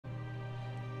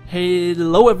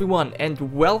Hello everyone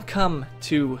and welcome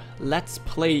to Let's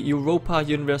Play Europa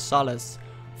Universalis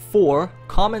for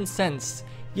Common Sense.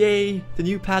 Yay, the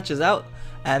new patch is out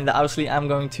and obviously I'm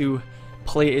going to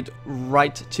play it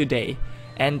right today.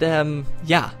 And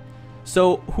yeah,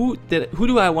 so who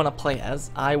do I want to play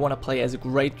as? I want to play as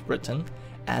Great Britain.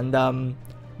 And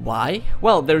why?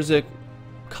 Well, there's a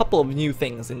couple of new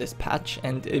things in this patch,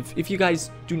 and if you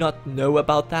guys do not know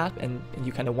about that and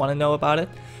you kind of want to know about it,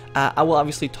 I will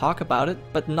obviously talk about it,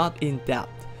 but not in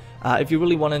depth. If you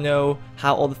really want to know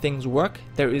how all the things work,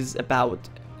 there is about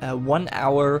a 1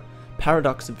 hour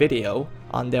Paradox video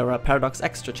on their Paradox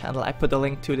Extra channel. I put a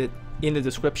link to it in the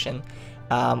description,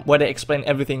 where they explain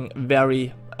everything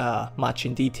very much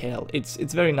in detail.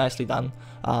 It's very nicely done.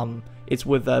 It's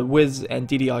with Wiz and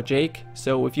DDR Jake,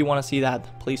 so if you want to see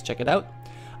that, please check it out.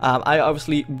 I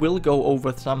obviously will go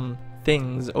over some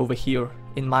things over here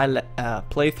in my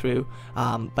playthrough,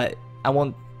 but I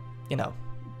won't, you know,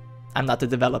 I'm not the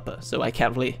developer, so I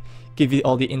can't really give you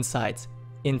all the insights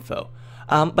info.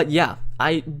 But yeah,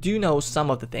 I do know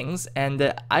some of the things,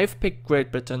 and I've picked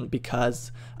Great Britain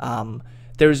because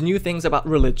there's new things about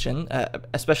religion,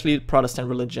 especially Protestant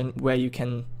religion, where you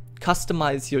can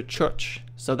customize your church.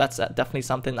 So that's definitely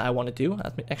something I want to do.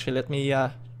 Let me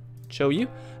show you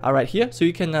right here. So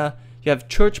you can you have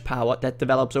church power that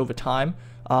develops over time,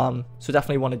 so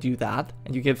definitely want to do that,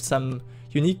 and you give some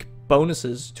unique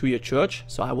bonuses to your church,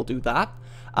 so I will do that.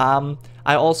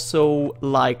 I also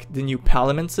like the new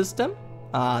parliament system.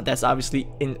 That's obviously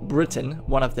in Britain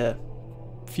one of the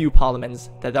few parliaments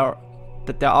that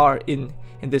there are in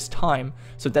this time,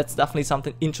 so that's definitely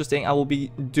something interesting I will be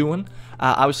doing.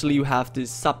 Obviously you have the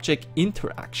subject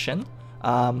interaction,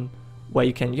 where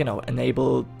you can, you know,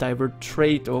 enable divert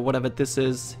trait or whatever this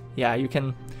is. Yeah, you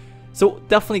can. So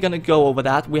definitely gonna go over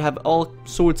that. We have all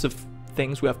sorts of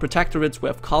things. We have protectorates, we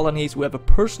have colonies, we have a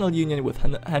personal union with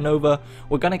Hanover.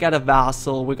 We're gonna get a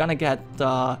vassal. We're gonna get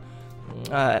a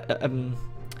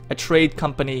trade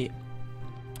company,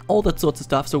 all that sorts of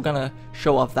stuff. So we're gonna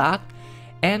show off that,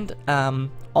 and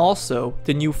also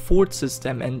the new fort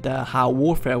system and how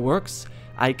warfare works.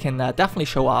 I can definitely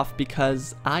show off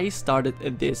because I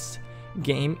started this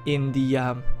game in the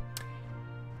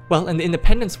in the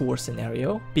Independence War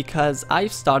scenario, because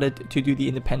I've started to do the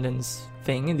independence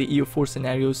thing in the EU4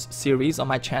 scenarios series on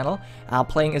my channel,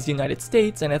 playing as the United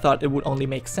States, and I thought it would only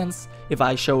make sense if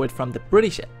I show it from the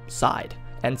British side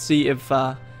and see if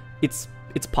it's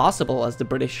possible as the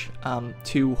British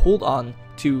to hold on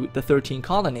to the 13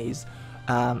 colonies,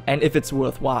 and if it's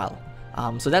worthwhile.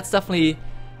 So that's definitely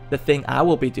the thing I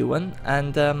will be doing,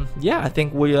 and yeah, I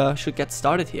think we should get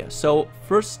started here. So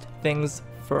first things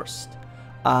first,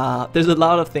 there's a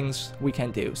lot of things we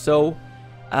can do, so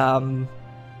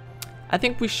I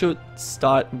think we should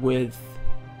start with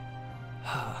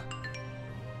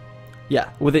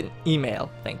yeah, with an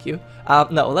email. Thank you.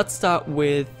 No, let's start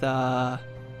with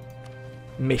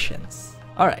missions.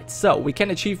 Alright, so we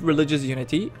can achieve religious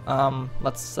unity.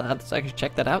 Let's actually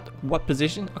check that out. What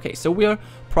position? Okay, so we're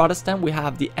Protestant. We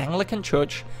have the Anglican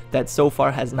Church that so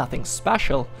far has nothing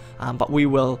special, but we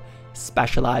will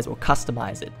specialize or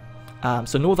customize it.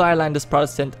 So North Ireland is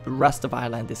Protestant, rest of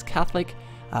Ireland is Catholic,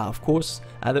 of course.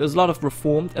 There's a lot of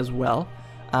Reformed as well.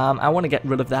 I want to get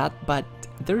rid of that, but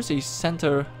there's a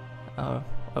center,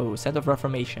 center of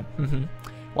Reformation.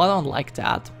 Well, I don't like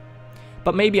that.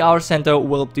 But maybe our center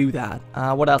will do that.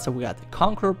 What else have we got?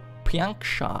 Conquer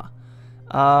Pianksha.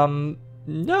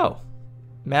 No.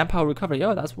 Manpower recovery.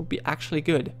 Oh, that would be actually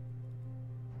good.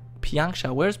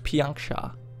 Pianksha. Where's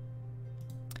Pianksha?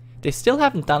 They still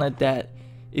haven't done it that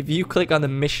if you click on the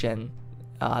mission,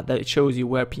 that it shows you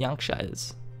where Pianksha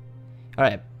is.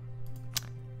 Alright.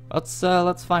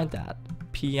 Let's find that.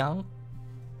 Pianksha.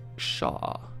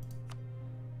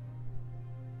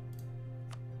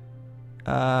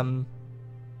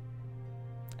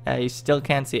 I still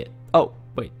can't see it. Oh,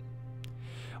 wait.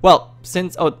 Well,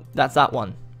 since... oh, that's that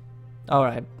one.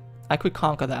 Alright. I could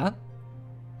conquer that.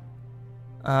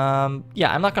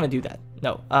 Yeah, I'm not gonna do that.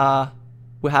 No.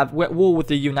 We're at war with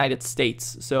the United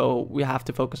States, so we have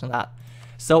to focus on that.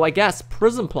 So I guess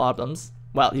prison problems...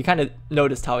 well, you kind of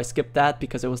noticed how I skipped that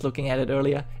because I was looking at it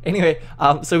earlier. Anyway,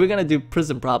 so we're gonna do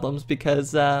prison problems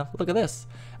because, look at this.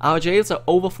 Our jails are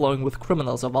overflowing with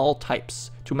criminals of all types.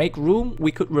 To make room,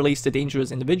 we could release the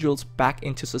dangerous individuals back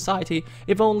into society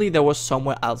if only there was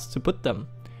somewhere else to put them.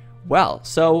 Well,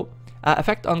 so,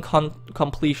 effect on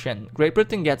completion. Great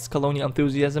Britain gets colonial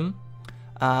enthusiasm,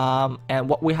 and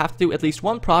what we have to do, at least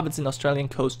one province in the Australian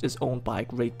coast is owned by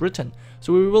Great Britain.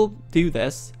 So we will do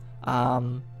this,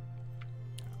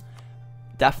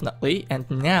 definitely, and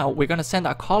now we're gonna send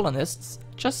our colonists,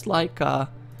 just like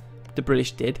the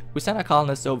British did. We sent our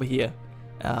colonists over here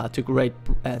to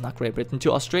not Great Britain,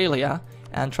 to Australia,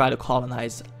 and try to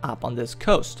colonize up on this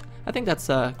coast. I think that's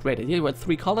a great idea. We had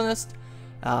 3 colonists,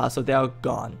 so they're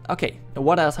gone. Okay, now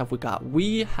what else have we got?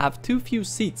 We have too few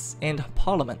seats in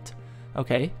Parliament.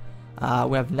 Okay,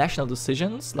 we have national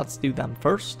decisions. Let's do them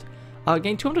first.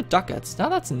 Gain 200 ducats. Now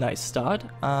that's a nice start.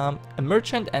 A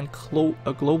merchant and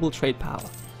a global trade power.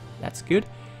 That's good.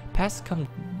 Pass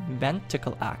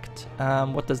Conventicle Act.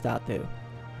 What does that do?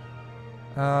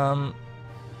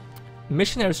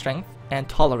 Missionary strength and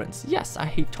tolerance. Yes, I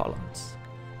hate tolerance.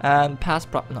 Pass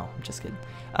no, I'm just kidding.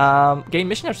 Gain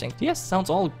missionary strength. Yes, sounds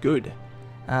all good.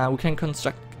 We can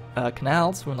construct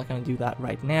canals. We're not going to do that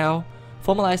right now.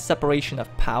 Formalize separation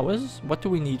of powers. What do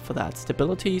we need for that?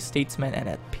 Stability, statesman, and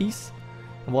at peace.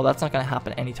 Well, that's not going to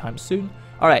happen anytime soon.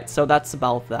 Alright, so that's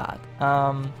about that.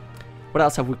 What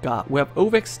else have we got? We have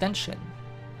overextension.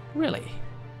 Really?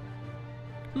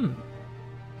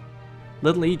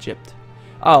 Little Egypt.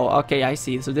 Oh, okay, I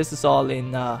see. So this is all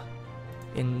in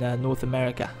North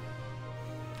America.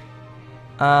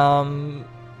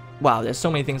 Wow, there's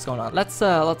so many things going on. Let's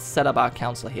set up our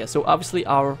council here. So obviously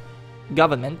our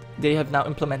government, they have now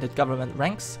implemented government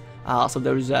ranks. So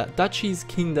there's duchies,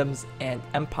 kingdoms, and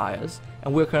empires,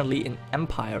 and we're currently in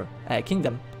empire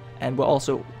kingdom, and we're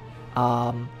also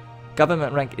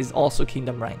government rank is also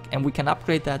kingdom rank, and we can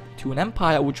upgrade that to an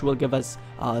empire, which will give us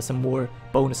some more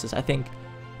bonuses. I think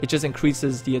it just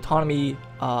increases the autonomy,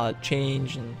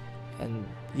 change, and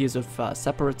years of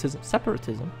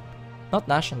separatism, not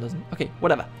nationalism. Okay,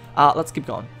 whatever. Let's keep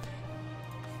going.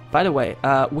 By the way,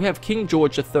 we have King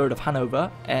George III of Hanover,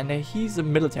 and he's a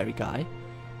military guy.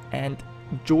 And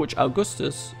George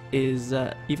Augustus is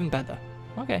even better.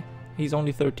 Okay, he's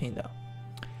only 13 though.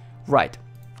 Right.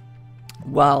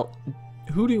 Well,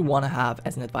 who do you want to have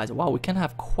as an advisor? Wow, we can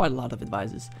have quite a lot of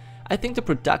advisors. I think the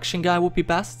production guy would be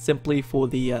best, simply for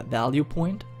the value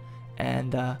point.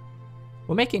 And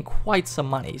we're making quite some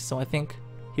money, so I think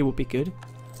he would be good.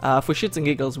 For shits and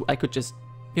giggles, I could just,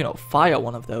 you know, fire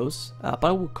one of those,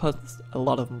 but it would cost a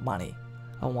lot of money.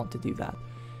 I don't want to do that.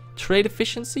 Trade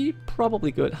efficiency,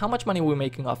 probably good. How much money are we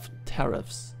making off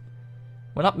tariffs?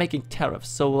 We're not making tariffs,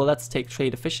 so let's take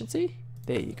trade efficiency.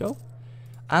 There you go.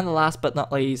 And last but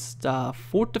not least,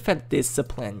 fort defense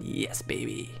discipline. Yes,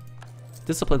 baby.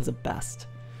 Discipline's the best.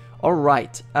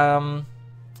 Alright,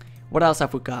 what else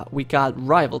have we got? We got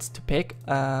rivals to pick.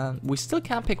 We still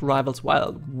can't pick rivals while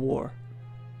at war.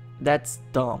 That's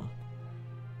dumb.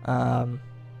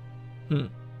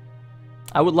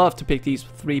 I would love to pick these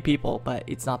 3 people, but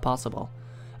it's not possible.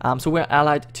 So we're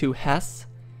allied to Hesse,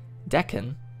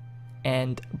 Deccan,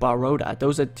 and Baroda.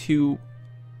 Those are 2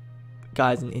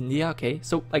 guys in India. Okay,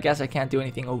 so I guess I can't do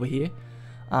anything over here.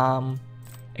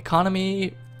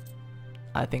 Economy,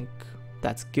 I think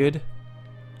that's good.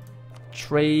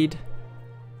 Trade,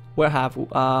 where have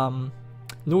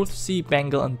North Sea,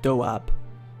 Bengal, and Doab.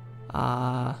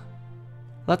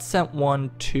 Let's send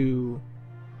one to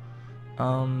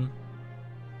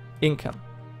income.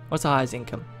 What's the highest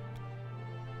income?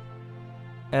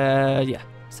 Yeah,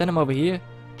 send him over here.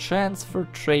 Transfer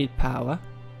trade power.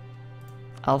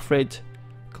 Alfred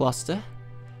Cluster.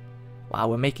 Wow,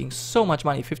 we're making so much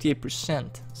money,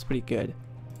 58%. It's pretty good.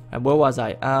 And where was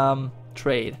I?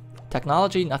 Trade.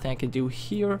 Technology, nothing I can do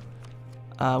here.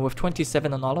 With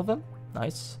 27 on all of them.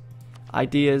 Nice.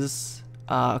 Ideas.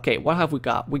 Okay, what have we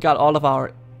got? We got all of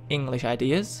our English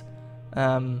ideas.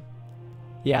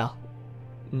 Yeah.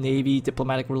 Navy,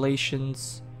 diplomatic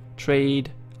relations,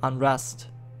 trade, unrest,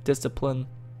 discipline.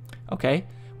 Okay.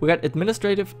 We got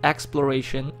administrative,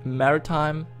 exploration,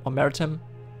 maritime,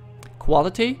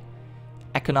 quality,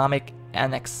 economic,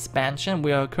 and expansion.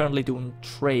 We are currently doing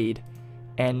trade,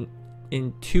 and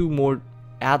in 2 more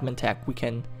admin tech we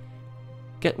can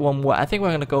get 1 more. I think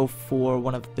we're gonna go for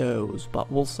one of those,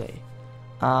 but we'll see.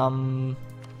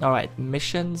 Alright,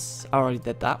 missions, I already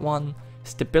did that one.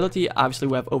 Stability, obviously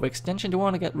we have overextension. Do we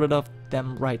want to get rid of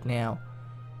them right now?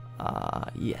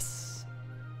 Yes.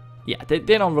 Yeah, they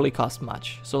don't really cost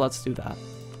much, so let's do that.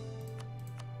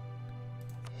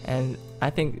 And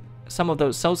I think some of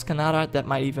those South Kannada, that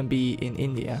might even be in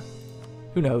India.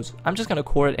 Who knows? I'm just gonna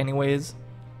core it anyways.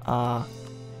 You know.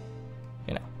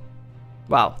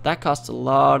 Wow, that costs a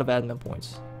lot of admin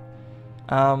points.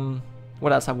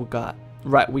 What else have we got?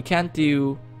 Right, we can't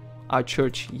do our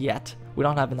church yet. We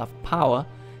don't have enough power,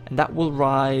 and that will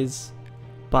rise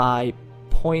by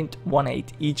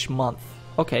 0.18 each month.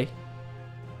 Okay.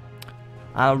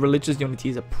 Religious unity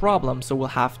is a problem, so we'll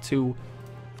have to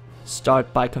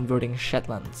start by converting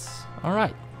Shetlands.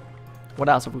 Alright. What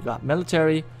else have we got?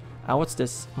 Military. What's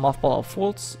this? Mothball of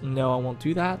forts? No, I won't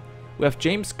do that. We have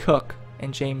James Cook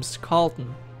and James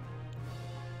Carlton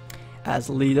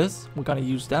as leaders. We're gonna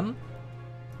use them.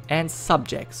 And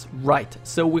subjects, right.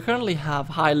 So we currently have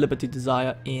high liberty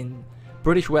desire in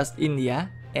British West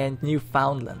India and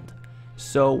Newfoundland.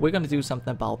 So we're gonna do something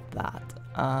about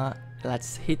that.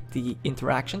 Let's hit the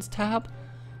interactions tab.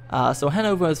 So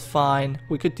Hanover is fine.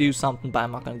 We could do something, but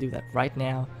I'm not gonna do that right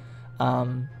now.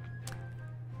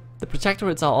 The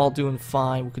protectorates are all doing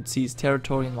fine. We could seize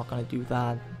territory. I'm not gonna do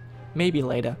that. Maybe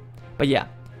later. But yeah,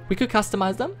 we could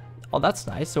customize them. Oh, that's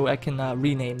nice. So I can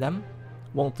rename them.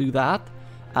 Won't do that.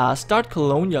 Start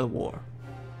colonial war.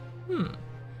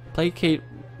 Placate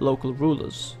local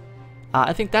rulers.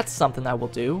 I think that's something I will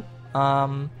do.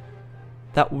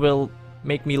 That will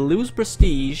make me lose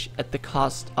prestige at the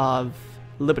cost of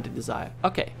liberty desire.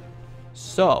 Okay,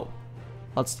 so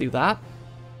let's do that.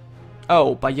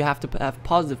 Oh, but you have to have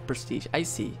positive prestige. I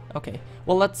see. Okay,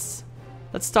 well let's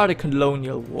start a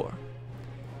colonial war.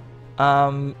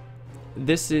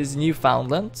 This is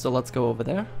Newfoundland, so let's go over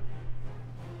there.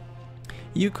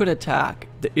 You could attack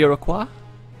the Iroquois,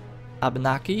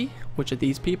 Abenaki, which are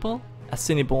these people,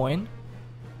 Assiniboine,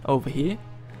 over here,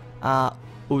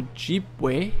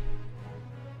 Ojibwe,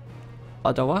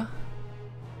 Ottawa,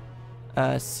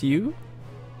 Sioux,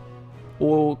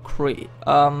 or Cree.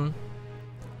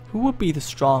 Who would be the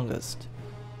strongest?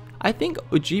 I think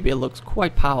Ojibwe looks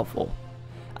quite powerful.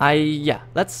 Yeah,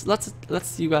 let's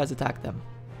you guys attack them.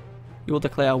 You will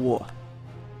declare war.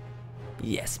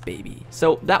 Yes, baby.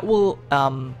 So that will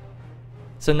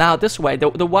so now this way,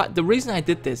 the reason I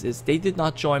did this is they did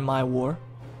not join my war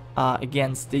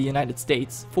against the United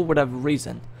States for whatever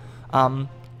reason.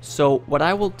 So what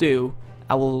I will do,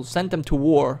 I will send them to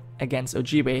war against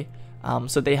Ojibwe,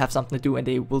 so they have something to do and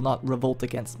they will not revolt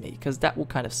against me, because that will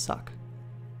kind of suck.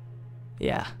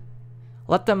 Yeah,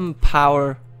 let them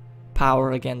power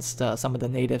against some of the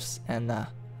natives, and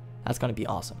that's gonna be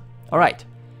awesome. All right.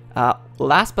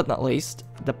 Last but not least,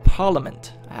 the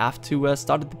Parliament. I have to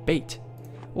start a debate.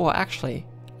 Well, actually,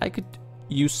 I could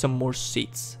use some more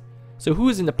seats. So who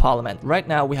is in the Parliament? Right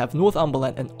now we have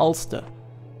Northumberland and Ulster.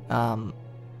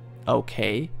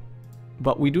 Okay.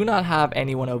 But we do not have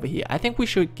anyone over here. I think we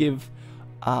should give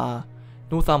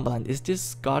Northumberland. Is this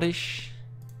Scottish?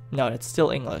 No, it's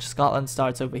still English. Scotland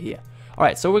starts over here.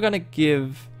 Alright, so we're gonna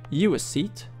give you a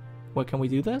seat. Where can we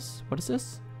do this? What is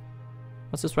this?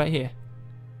 What's this right here?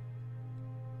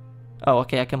 Oh,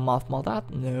 okay, I can mothball that?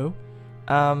 No.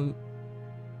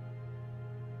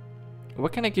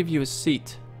 What can I give you a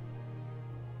seat?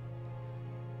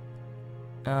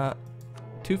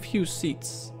 Too few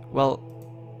seats. Well,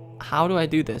 how do I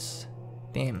do this?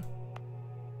 Damn.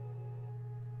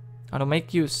 I'll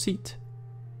make you a seat.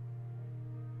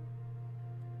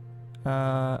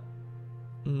 No.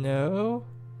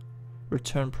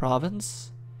 Return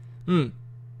province.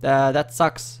 That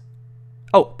sucks.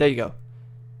 Oh, there you go.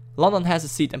 London has a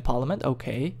seat in Parliament.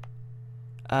 Okay.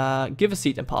 Give a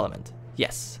seat in Parliament.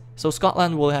 Yes. So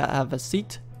Scotland will have a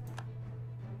seat.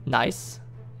 Nice.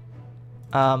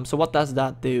 So what does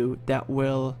that do? That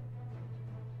will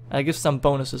give some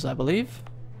bonuses, I believe.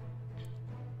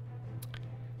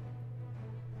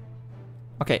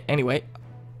 Okay, anyway.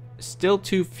 Still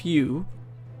too few.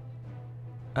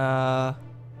 So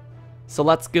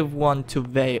let's give one to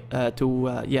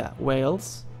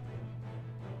Wales.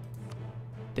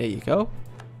 There you go.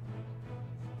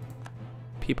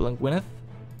 People in Gwynedd.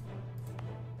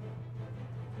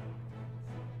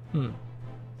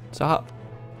 So how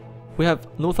we have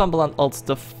Northumberland,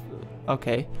 Ulster.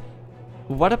 Okay.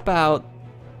 What about?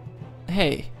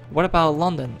 Hey, what about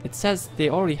London? It says they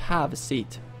already have a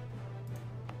seat.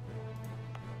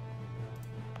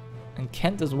 And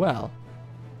Kent as well.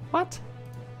 What?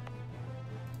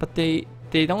 But they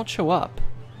don't show up.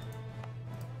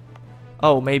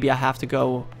 Oh, maybe I have to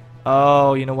go.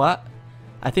 Oh, you know what?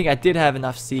 I think I did have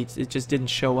enough seats. It just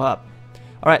didn't show up.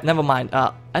 Alright, never mind.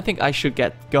 I think I should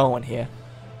get going here.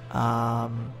 I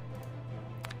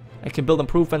can build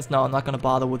improvements. No, I'm not going to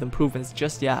bother with improvements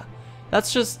just yet.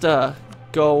 Let's just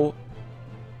go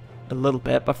a little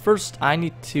bit. But first, I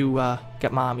need to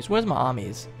get my armies. Where's my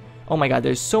armies? Oh my god,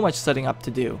 there's so much setting up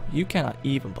to do. You cannot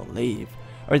even believe.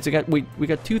 Alright, so we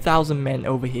got 2,000 men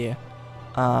over here.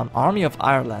 Army of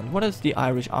Ireland. What is the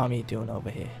Irish army doing over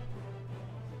here?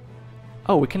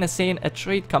 Oh, we can assign a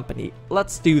trade company.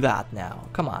 Let's do that now.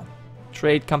 Come on.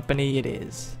 Trade company it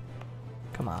is.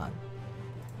 Come on.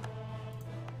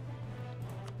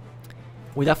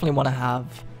 We definitely want to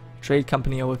have trade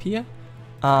company over here.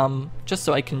 Just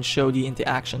so I can show the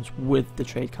interactions with the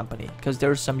trade company. Because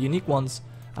there are some unique ones.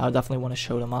 I definitely want to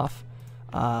show them off.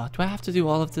 Do I have to do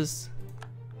all of this?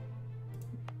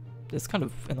 it's kind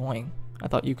of annoying. I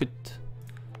thought you could...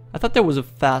 I thought there was a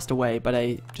faster way, but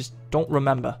I just don't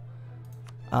remember.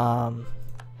 I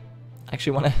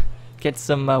actually want to get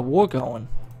some war going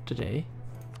today.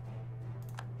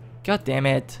 God damn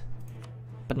it.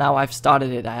 But now I've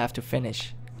started it, I have to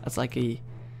finish. That's like a...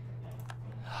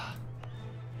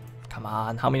 Come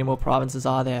on, how many more provinces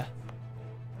are there?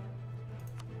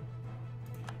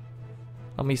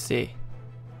 Let me see.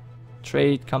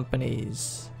 Trade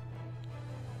companies.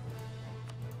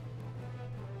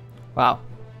 Wow.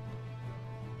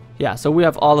 Yeah, so we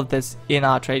have all of this in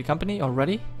our trade company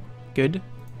already. Good.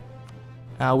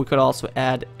 We could also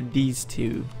add these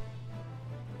two.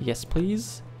 Yes,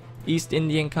 please. East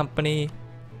Indian Company.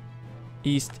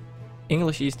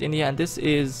 English East India, and this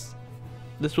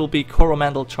will be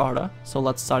Coromandel Charter. So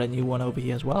let's start a new one over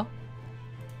here as well.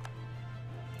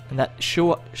 And that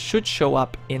should show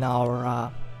up in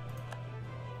our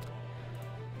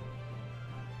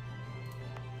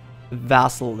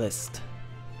vassal list.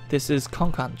 This is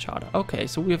Konkan Charter. Okay,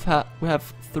 so we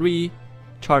have 3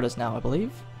 charters now, I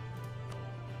believe.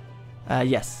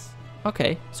 Yes.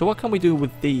 Okay, so what can we do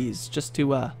with these? Just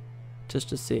to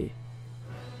see.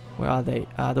 Where are they?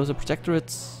 Those are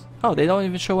protectorates. Oh, they don't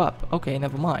even show up. Okay,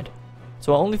 never mind.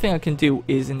 So the only thing I can do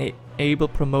is enable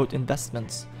promote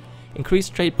investments. Increase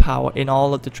trade power in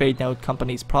all of the trade node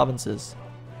companies' provinces.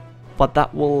 But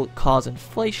that will cause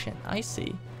inflation. I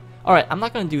see. Alright, I'm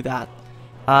not going to do that.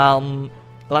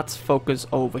 Let's focus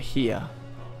over here.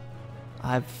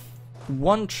 I have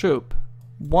 1 troop,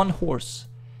 1 horse.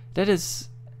 That is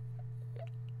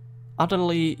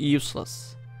utterly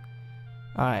useless.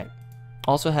 Alright.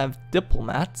 Also have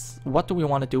diplomats. What do we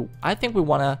want to do? I think we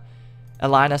want to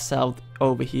align ourselves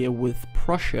over here with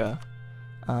Prussia.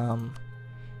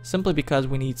 Simply because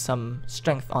we need some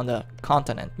strength on the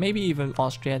continent. Maybe even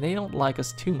Austria. They don't like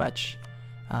us too much.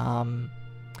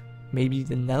 Maybe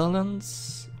the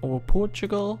Netherlands or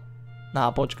Portugal.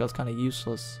 Nah, Portugal's kind of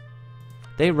useless.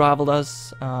 They rivaled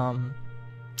us. The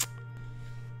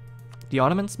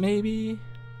Ottomans maybe?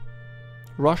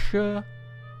 Russia?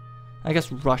 I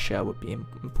guess Russia would be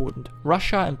important.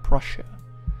 Russia and Prussia.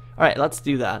 Alright, let's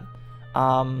do that.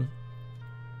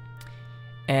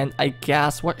 And I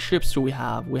guess, what ships do we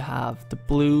have? We have the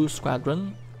Blue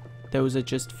Squadron. Those are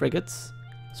just frigates.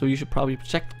 So you should probably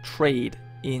protect trade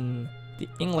in the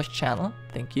English Channel.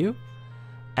 Thank you.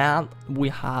 And we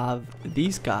have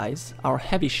these guys, our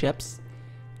heavy ships.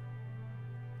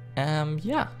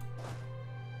 Yeah.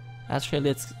 Actually,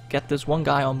 let's get this one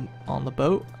guy on the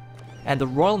boat. And the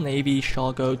Royal Navy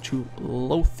shall go to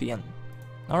Lothian.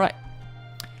 Alright.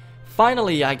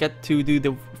 Finally, I get to do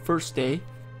the first day.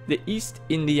 The East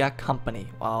India Company.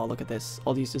 Wow, look at this.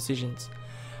 All these decisions.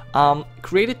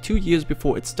 Created 2 years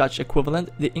before its Dutch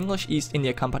equivalent, the English East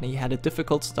India Company had a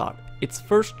difficult start. Its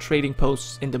first trading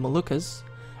posts in the Moluccas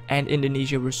and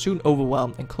Indonesia were soon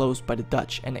overwhelmed and closed by the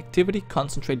Dutch, and activity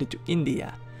concentrated to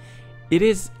India. It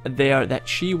is there that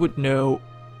she would know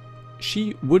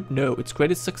its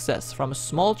greatest success, from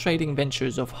small trading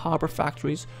ventures of harbour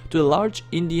factories to the large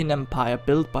Indian empire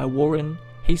built by Warren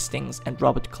Hastings and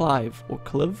Robert Clive, or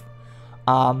Clive,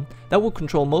 that would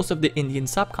control most of the Indian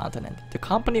subcontinent. The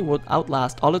company would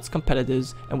outlast all its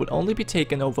competitors and would only be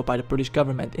taken over by the British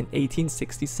government in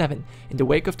 1867 in the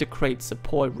wake of the Great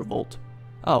Sepoy Revolt.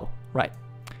 Oh, right.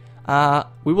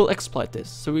 We will exploit this,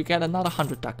 so we get another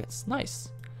 100 ducats.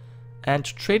 Nice. And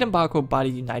trade embargo by the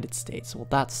United States. Well,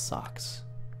 that sucks.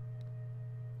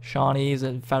 Shawnees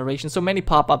and Federation. So many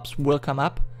pop-ups will come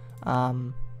up.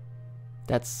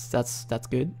 That's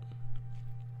good.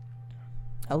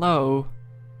 Hello.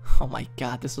 Oh my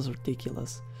god, this is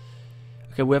ridiculous.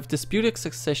 Okay, we have disputed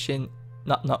succession.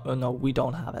 No, we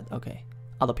don't have it. Okay,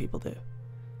 other people do.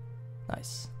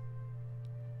 Nice.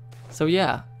 So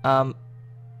yeah,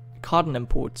 cotton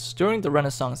imports. During the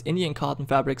Renaissance, Indian cotton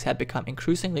fabrics had become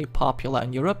increasingly popular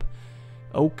in Europe.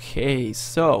 Okay,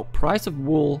 so price of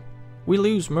wool. We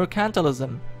lose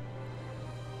mercantilism.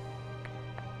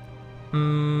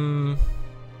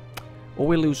 Or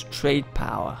we lose trade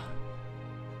power.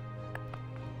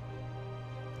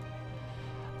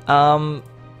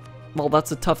 Well,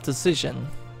 that's a tough decision.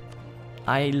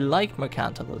 I like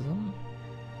mercantilism.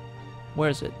 Where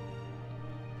is it?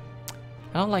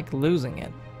 I don't like losing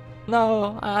it.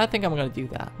 No, I think I'm gonna do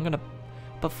that.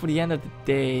 But for the end of the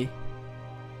day,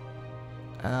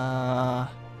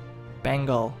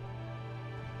 Bengal.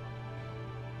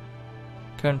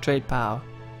 Current trade power.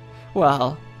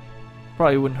 Well,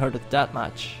 probably wouldn't hurt it that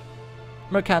much.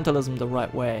 Mercantilism the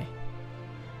right way.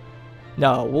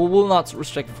 No, we'll not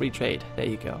restrict free trade. There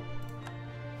you go.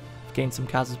 Gain some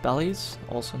casus bellis,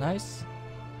 also nice.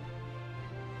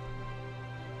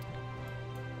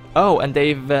 Oh, and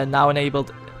they've now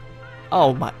enabled...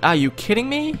 Oh my... Are you kidding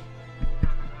me?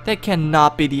 That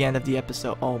cannot be the end of the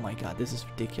episode. Oh my god, this is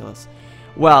ridiculous.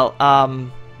 Well,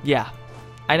 yeah.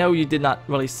 I know you did not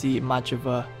really see much of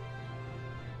a...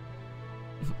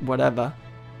 whatever.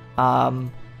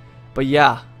 But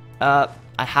yeah. I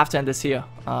have to end this here.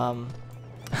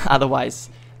 Otherwise,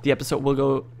 the episode will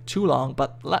go too long.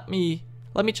 But let me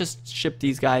just ship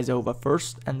these guys over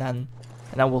first, and then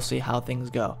we'll see how things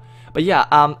go. But yeah,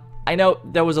 I know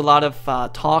there was a lot of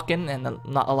talking and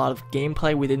not a lot of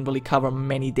gameplay. We didn't really cover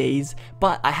many days,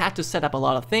 but I had to set up a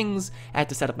lot of things. I had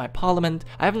to set up my parliament.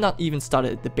 I have not even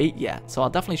started a debate yet, so I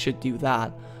definitely should do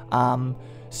that.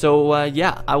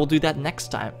 Yeah, I will do that next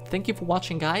time. Thank you for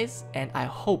watching, guys, and I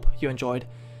hope you enjoyed.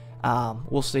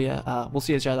 We'll see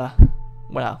each other,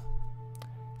 well,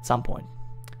 at some point.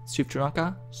 Chief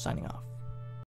Gironca, signing off.